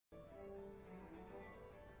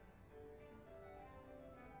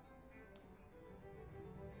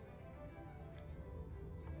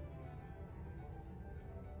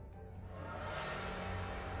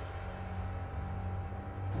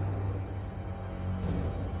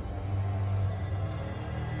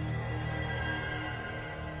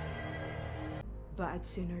but I'd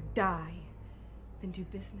sooner die than do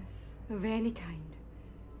business of any kind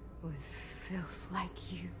with filth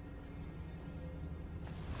like you.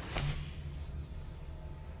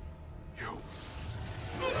 You.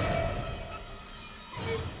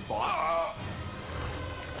 Boss?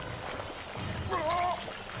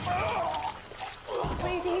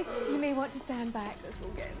 Ladies, you may want to stand back. This will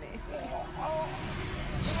get messy.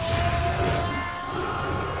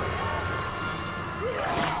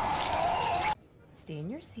 Stay in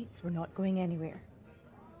your seats. We're not going anywhere.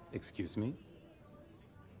 Excuse me?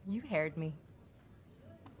 You heard me.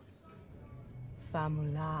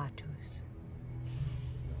 Famulatus.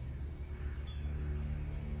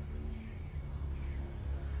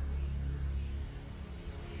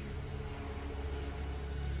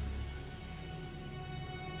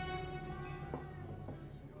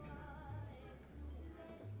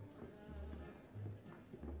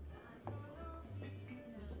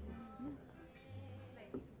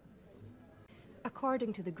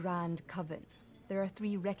 According to the Grand Coven, there are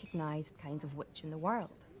 3 recognized kinds of witch in the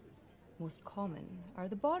world. Most common are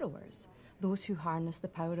the borrowers, those who harness the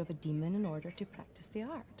power of a demon in order to practice the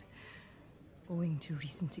art. Owing to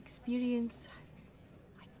recent experience,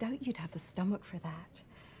 I doubt you'd have the stomach for that.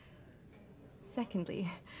 Secondly,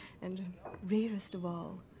 and rarest of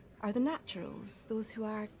all, are the naturals, those who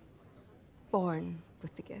are born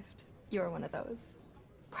with the gift. You're one of those.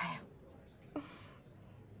 Well,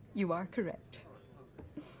 you are correct.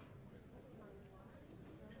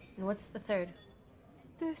 And what's the third?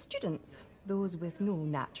 The students, those with no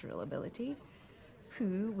natural ability,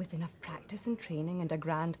 who, with enough practice and training and a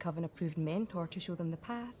Grand Coven-approved mentor to show them the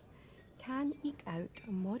path, can eke out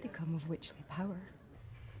a modicum of witchly power.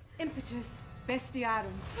 Impetus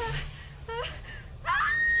bestiarum.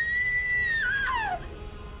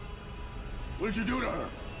 What did you do to her?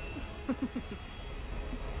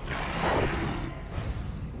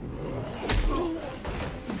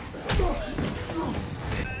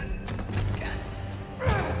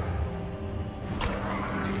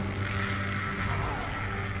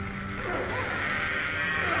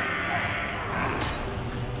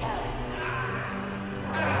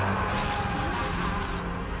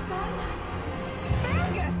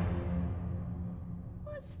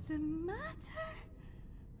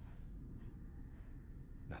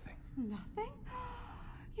 Nothing?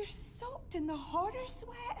 You're soaked in the horror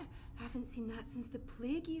sweat. I haven't seen that since the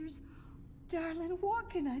plague years. Darling, what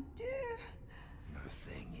can I do? Not a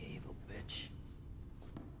thing, you evil bitch.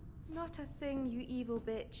 Not a thing, you evil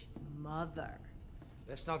bitch. Mother.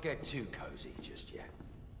 Let's not get too cozy just yet.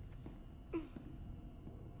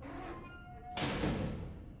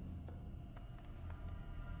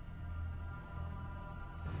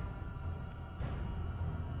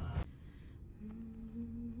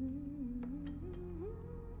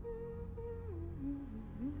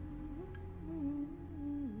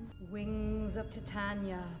 Wings of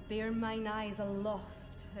Titania, bear mine eyes aloft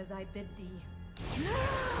as I bid thee.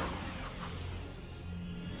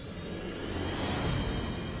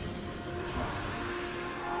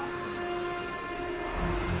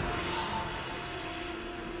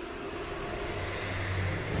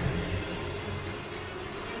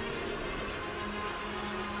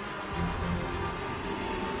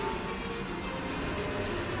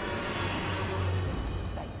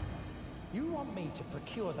 To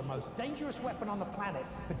procure the most dangerous weapon on the planet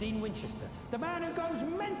for Dean Winchester, the man who goes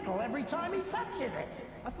mental every time he touches it.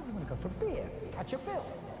 I thought you were going to go for beer, catch a bill.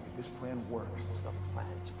 If this plan works. It's not a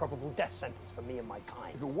plan. It's a probable death sentence for me and my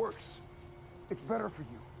kind. If it works, it's better for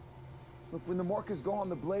you. Look, when the mark is gone,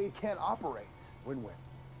 the blade can't operate. Win-win.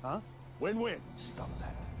 Huh? Win-win. Stop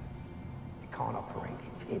that. It can't operate.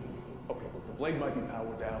 It's hidden. Okay, look, the blade might be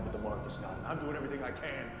powered down, but the mark is not. And I'm doing everything I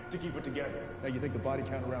can to keep it together. Now, you think the body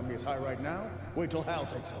count around me is high right now? Wait till Hal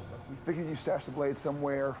takes over. We figured you stashed the blade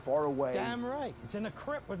somewhere far away. Damn right. It's in a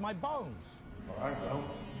crypt with my bones. All right, well.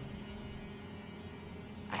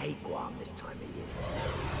 I hate Guam this time of year.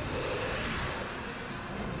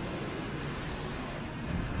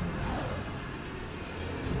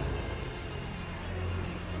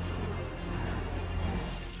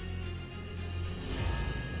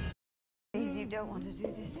 Please, you don't want to do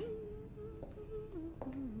this.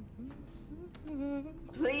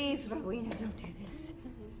 Please, Rowena, don't do this.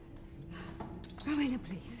 Rowena,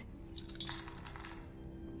 please.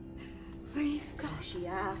 Please.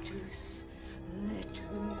 Cruciatus,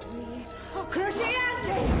 letum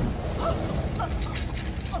Cruciate!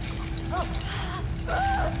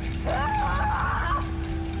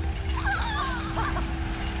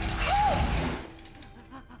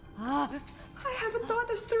 I haven't thought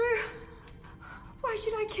this through. Why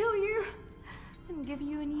should I kill you? and give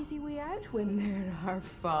you an easy way out when there are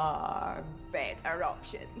far better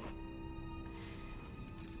options.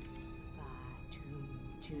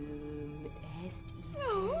 Fatum est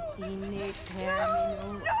sine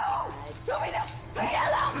termino. No! Rowena!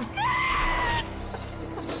 Hello!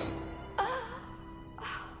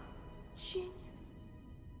 Genius.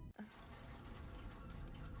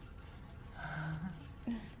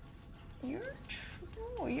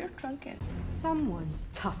 You're drunken. Someone's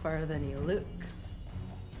tougher than he looks.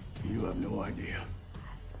 You have no idea.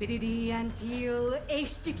 Spiridi antil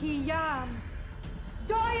estiki yam.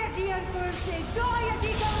 Doyagi and Furse,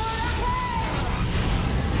 Doyagi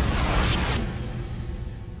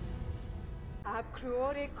Ab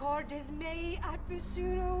cruore cordis mei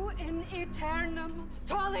advisuro in aeternum,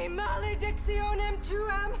 tolli maledictionem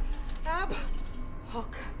tuam, ab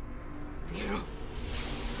hoc viro.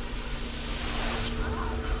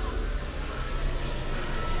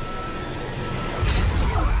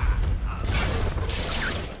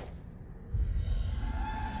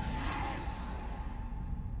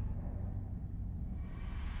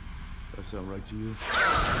 That sound right to you?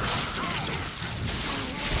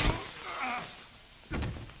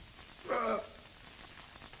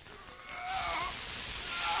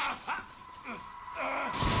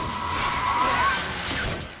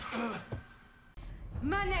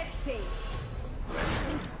 Manette!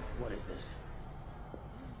 What is this?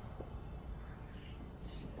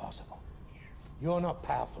 This is impossible. You're not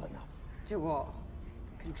powerful enough. To what?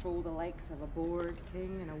 Control the likes of a bored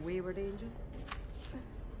king and a wayward angel?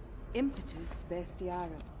 Impetus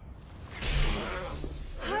bestiarum.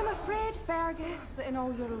 I'm afraid, Fergus, that in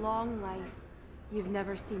all your long life, you've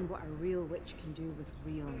never seen what a real witch can do with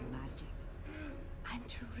real magic. I'm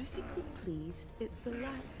terrifically pleased it's the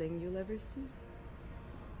last thing you'll ever see.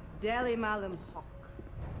 Deli malum hoc.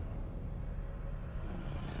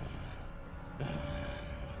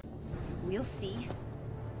 We'll see.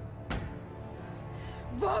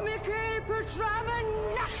 Vomice per tramen!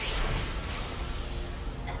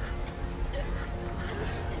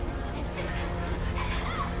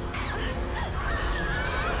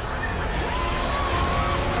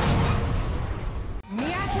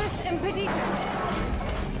 Miatus impeditus.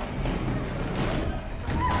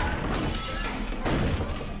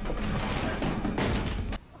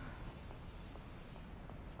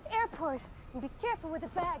 Airport. And be careful with the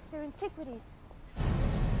bags. They're antiquities.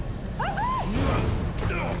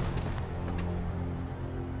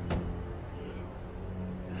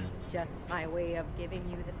 Just my way of giving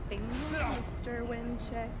you the finger, Mr.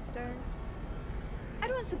 Winchester. I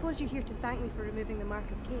don't suppose you're here to thank me for removing the mark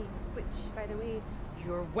of Cain, which, by the way,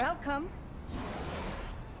 you're welcome.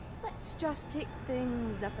 Let's just take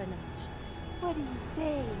things up a notch. What do you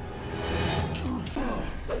say?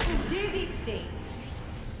 Daisy state.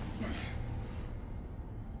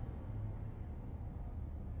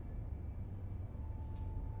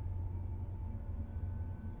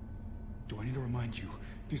 Do I need to remind you?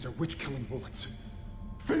 These are witch-killing bullets.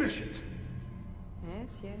 Finish it!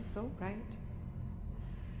 Yes, all right.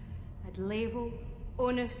 Ad levo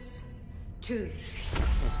onus tu.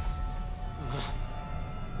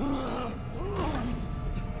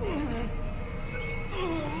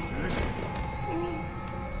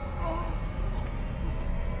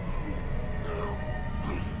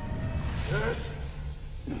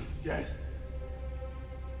 Yes.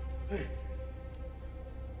 Hey.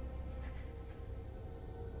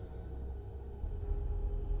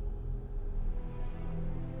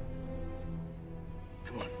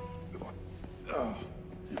 Come on. Oh.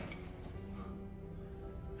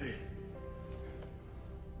 Hey.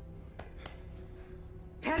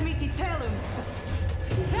 Permittitelum.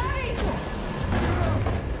 Hey!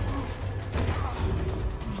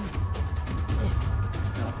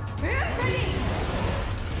 Impedi!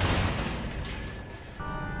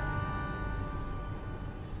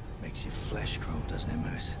 Makes your flesh crawl, doesn't it,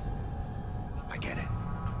 Moose? I get it.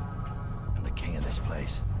 I'm the king of this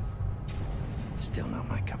place. Still not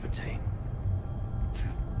my cup of tea.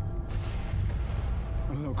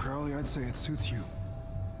 I don't know, Crowley. I'd say it suits you.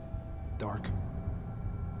 Dark.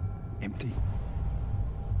 Empty.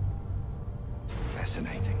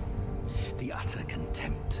 Fascinating. The utter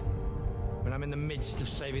contempt. When I'm in the midst of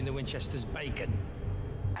saving the Winchester's bacon.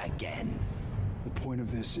 Again. The point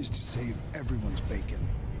of this is to save everyone's bacon,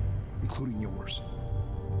 including yours.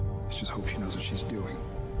 Let's just hope she knows what she's doing.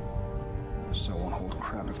 So won't hold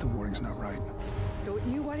crap if the wording's not right. Don't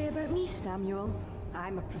you worry about me, Samuel.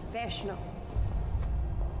 I'm a professional.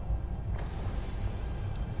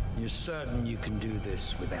 You're certain you can do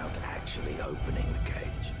this without actually opening the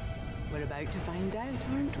cage? We're about to find out,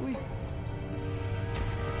 aren't we?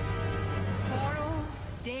 For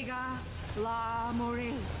Dega la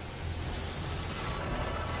More.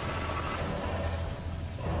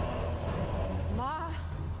 Ma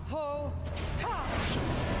ho ta.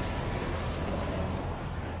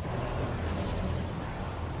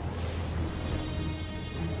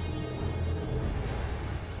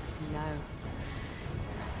 Now,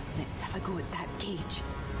 let's have a go at that cage.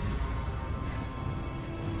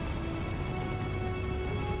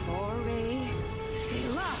 Foray,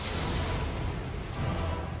 fila.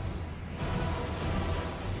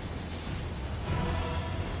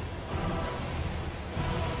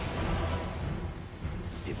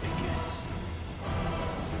 It begins.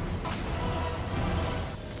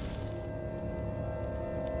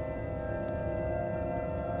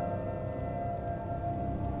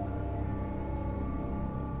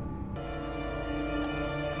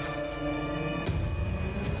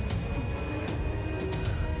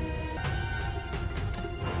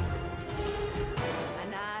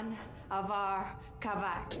 Anan avar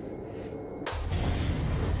kavak.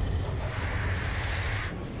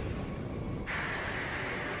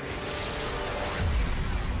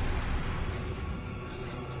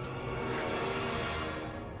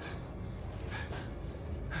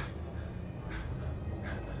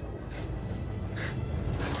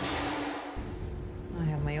 I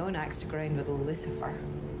have my own axe to grind with Lucifer.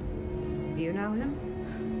 You know him?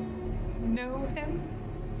 Know him?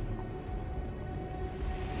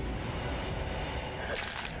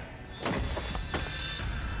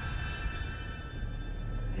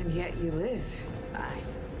 And yet you live. Aye.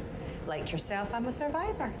 Like yourself, I'm a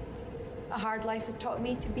survivor. A hard life has taught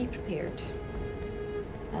me to be prepared.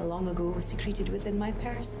 I long ago secreted within my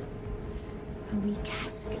person a wee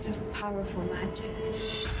casket of powerful magic.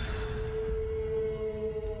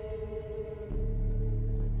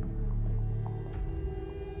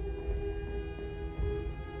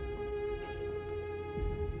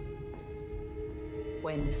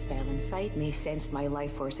 When the spell inside me sensed my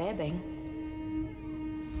life force ebbing,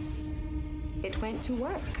 it went to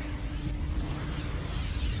work.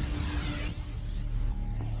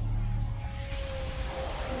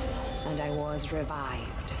 And I was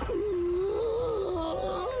revived.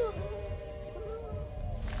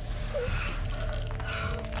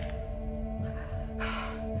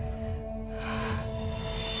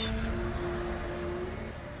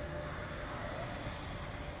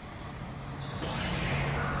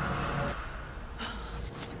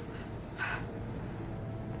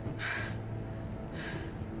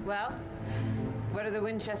 Well, what are the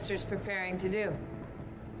Winchesters preparing to do?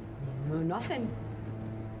 Oh, nothing.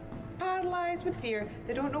 Paralyzed with fear,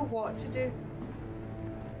 they don't know what to do.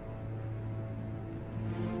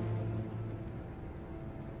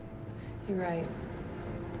 You're right.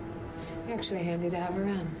 You're actually handy to have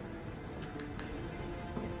around.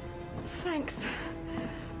 Thanks.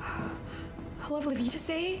 Lovely of you to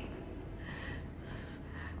say.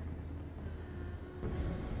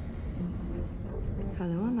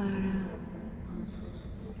 Hello, Amara.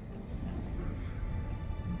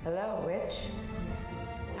 Hello, witch.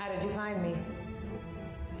 How did you find me?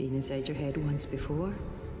 Been inside your head once before.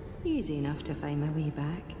 Easy enough to find my way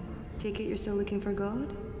back. Take it you're still looking for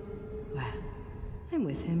God? Well, I'm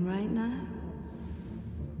with him right now.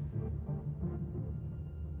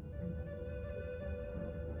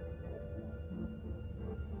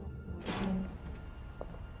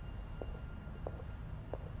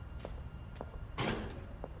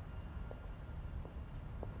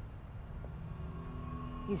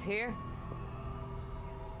 He's here?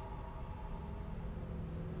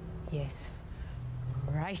 Yes.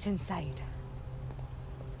 Right inside.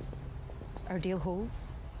 Our deal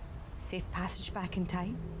holds. Safe passage back in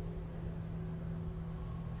time.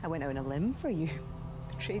 I went out on a limb for you.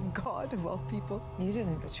 Betrayed God of all people. You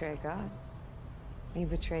didn't betray God. You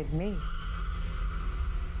betrayed me.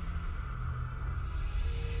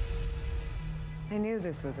 I knew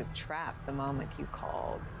this was a trap the moment you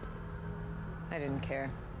called. I didn't care.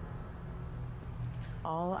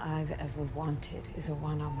 All I've ever wanted is a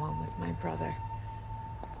one-on-one with my brother.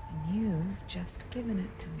 And you've just given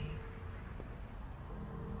it to me.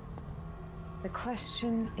 The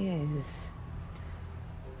question is,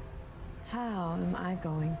 how am I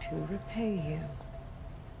going to repay you?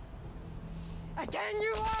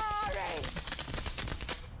 Attenuare!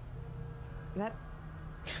 That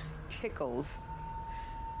tickles.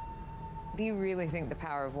 Do you really think the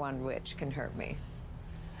power of one witch can hurt me?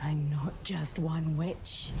 I'm not just one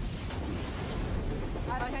witch.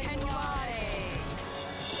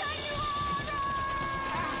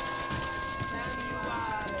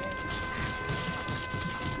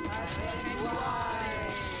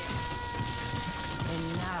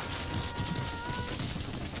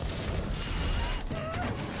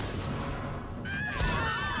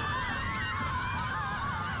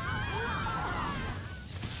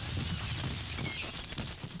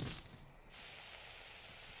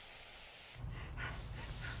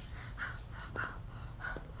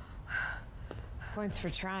 Points for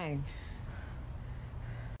trying.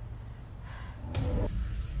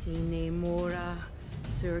 Sine mora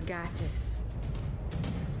surgatis.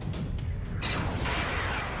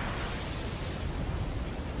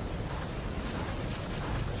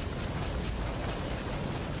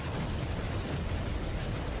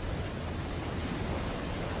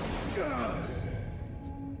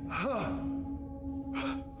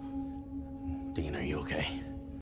 Dean, are you okay?